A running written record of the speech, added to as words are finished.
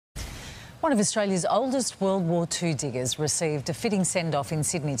One of Australia's oldest World War II diggers received a fitting send-off in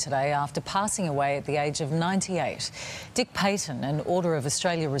Sydney today after passing away at the age of 98. Dick Payten, an Order of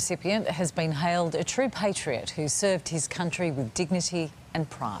Australia recipient, has been hailed a true patriot who served his country with dignity and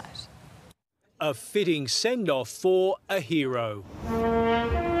pride. A fitting send-off for a hero.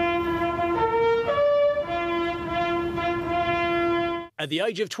 At the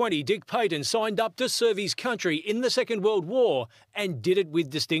age of 20, Dick Payten signed up to serve his country in the Second World War and did it with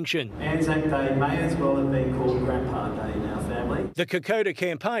distinction. Anzac Day may as well have been called Grandpa Day in our family. The Kokoda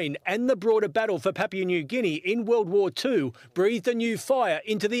campaign and the broader battle for Papua New Guinea in World War II breathed a new fire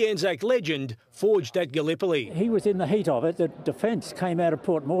into the Anzac legend forged at Gallipoli. He was in the heat of it. The defence came out of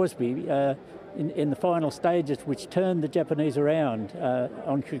Port Moresby in the final stages, which turned the Japanese around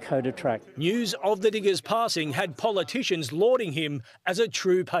on Kokoda track. News of the digger's passing had politicians lauding him as a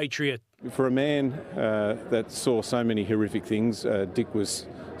true patriot. For a man that saw so many horrific things, Dick was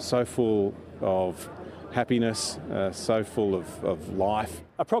so full of happiness, so full of life.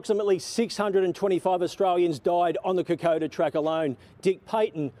 Approximately 625 Australians died on the Kokoda track alone. Dick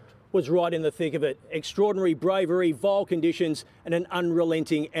Payten was right in the thick of it. Extraordinary bravery, vile conditions and an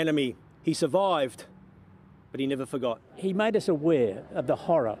unrelenting enemy. He survived, but he never forgot. He made us aware of the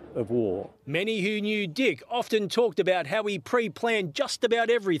horror of war. Many who knew Dick often talked about how he pre-planned just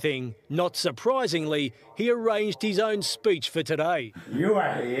about everything. Not surprisingly, he arranged his own speech for today. You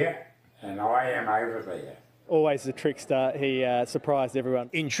are here and I am over there. Always the trickster, he surprised everyone.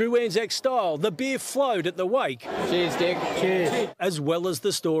 In true Anzac style, the beer flowed at the wake. Cheers, Dick. Cheers. As well as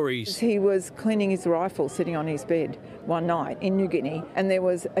the stories. He was cleaning his rifle sitting on his bed one night in New Guinea, and there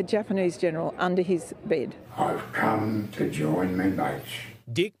was a Japanese general under his bed. I've come to join my mates.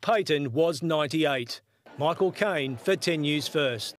 Dick Payten was 98. Michael Kane for 10 News First.